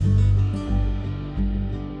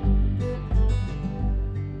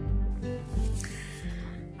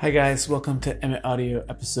Hi guys, welcome to Emmett Audio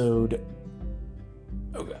episode,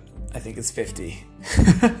 I think it's 50.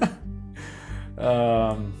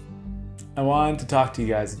 I wanted to talk to you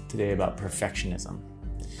guys today about perfectionism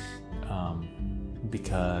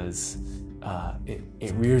because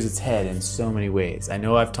it rears its head in so many ways. I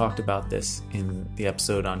know I've talked about this in the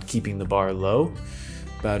episode on keeping the bar low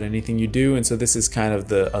about anything you do, and so this is kind of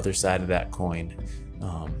the other side of that coin.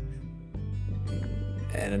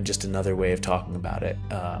 And just another way of talking about it,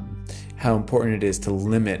 how important it is to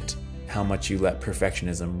limit how much you let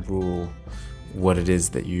perfectionism rule what it is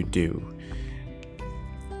that you do.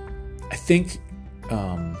 I think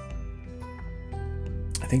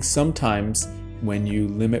sometimes when you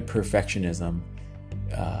limit perfectionism,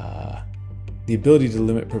 the ability to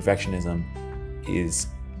limit perfectionism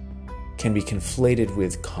can be conflated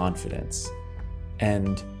with confidence.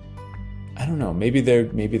 And I don't know, maybe they're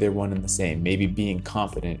one and the same. Maybe being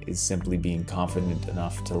confident is simply being confident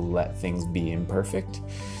enough to let things be imperfect.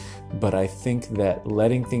 But I think that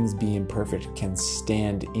letting things be imperfect can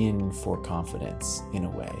stand in for confidence in a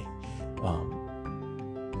way.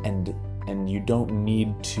 And you don't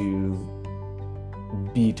need to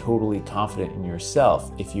be totally confident in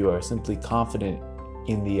yourself if you are simply confident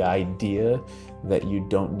in the idea that you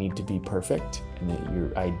don't need to be perfect and that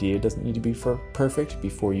your idea doesn't need to be perfect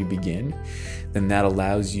before you begin. Then that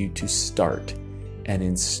allows you to start. And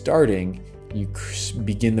in starting, you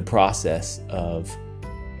begin the process of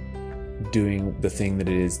doing the thing that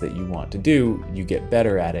it is that you want to do. You get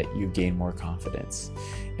better at it, you gain more confidence.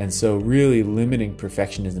 And so really limiting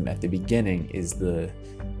perfectionism at the beginning is the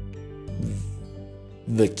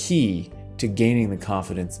key to gaining the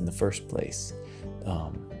confidence in the first place.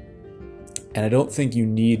 And I don't think you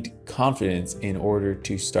need confidence in order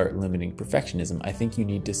to start limiting perfectionism. I think you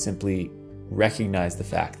need to simply recognize the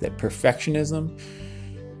fact that perfectionism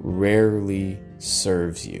rarely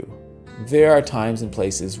serves you. There are times and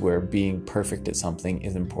places where being perfect at something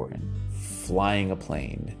is important. Flying a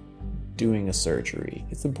plane, doing a surgery.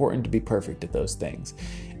 It's important to be perfect at those things.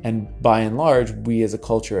 And by and large, we as a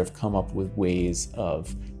culture have come up with ways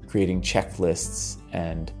of creating checklists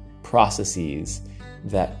and processes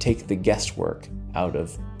that take the guesswork out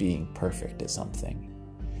of being perfect at something.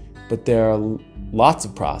 But there are lots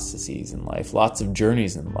of processes in life, lots of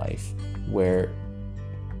journeys in life where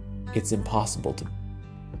it's impossible to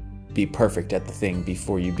be perfect at the thing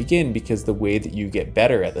before you begin, because the way that you get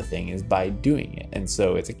better at the thing is by doing it. And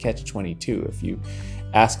so it's a catch-22. If you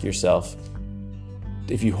ask yourself,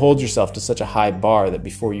 if you hold yourself to such a high bar that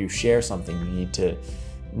before you share something you need to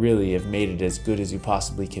really have made it as good as you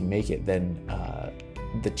possibly can make it, then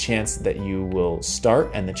the chance that you will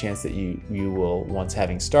start and the chance that you will, once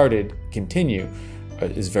having started, continue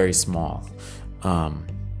is very small.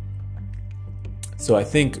 So I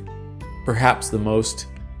think perhaps the most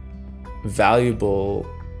valuable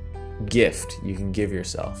gift you can give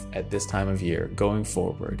yourself at this time of year going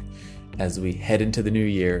forward, as we head into the new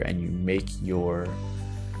year and you make your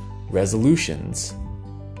resolutions,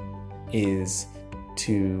 is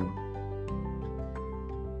to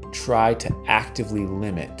try to actively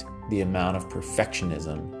limit the amount of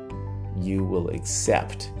perfectionism you will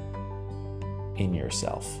accept in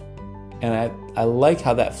yourself. And I like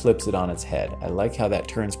how that flips it on its head. I like how that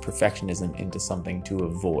turns perfectionism into something to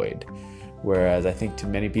avoid. Whereas I think to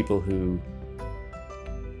many people who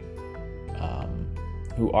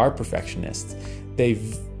are perfectionists,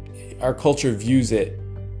 our culture views it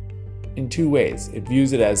in two ways. It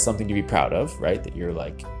views it as something to be proud of, right? That you're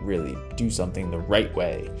like really do something the right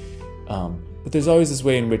way. But there's always this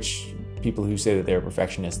way in which people who say that they're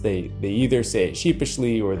perfectionists, they either say it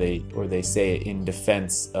sheepishly or they say it in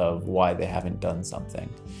defense of why they haven't done something.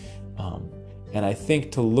 And I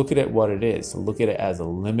think to look at it what it is, to look at it as a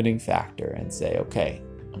limiting factor and say, okay,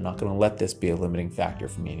 I'm not going to let this be a limiting factor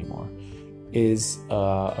for me anymore, is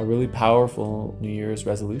a really powerful New Year's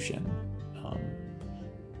resolution.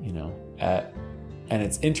 And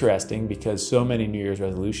it's interesting because so many New Year's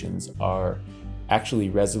resolutions are actually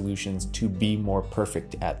resolutions to be more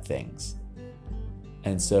perfect at things.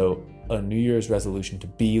 And so a New Year's resolution to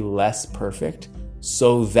be less perfect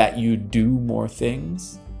so that you do more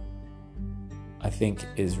things, I think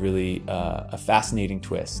is really a fascinating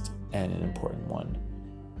twist and an important one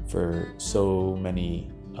for so many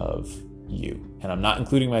of you. And I'm not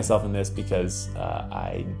including myself in this because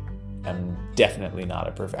I am definitely not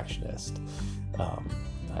a perfectionist.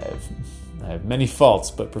 I have many faults,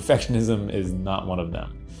 but perfectionism is not one of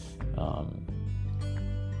them.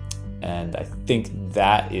 And I think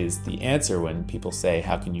that is the answer when people say,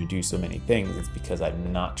 how can you do so many things? It's because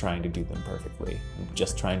I'm not trying to do them perfectly. I'm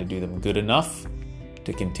just trying to do them good enough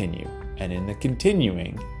to continue. And in the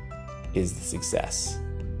continuing is the success.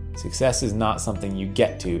 Success is not something you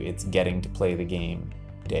get to, it's getting to play the game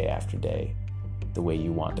day after day the way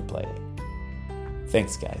you want to play it.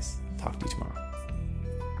 Thanks, guys. Talk to you tomorrow.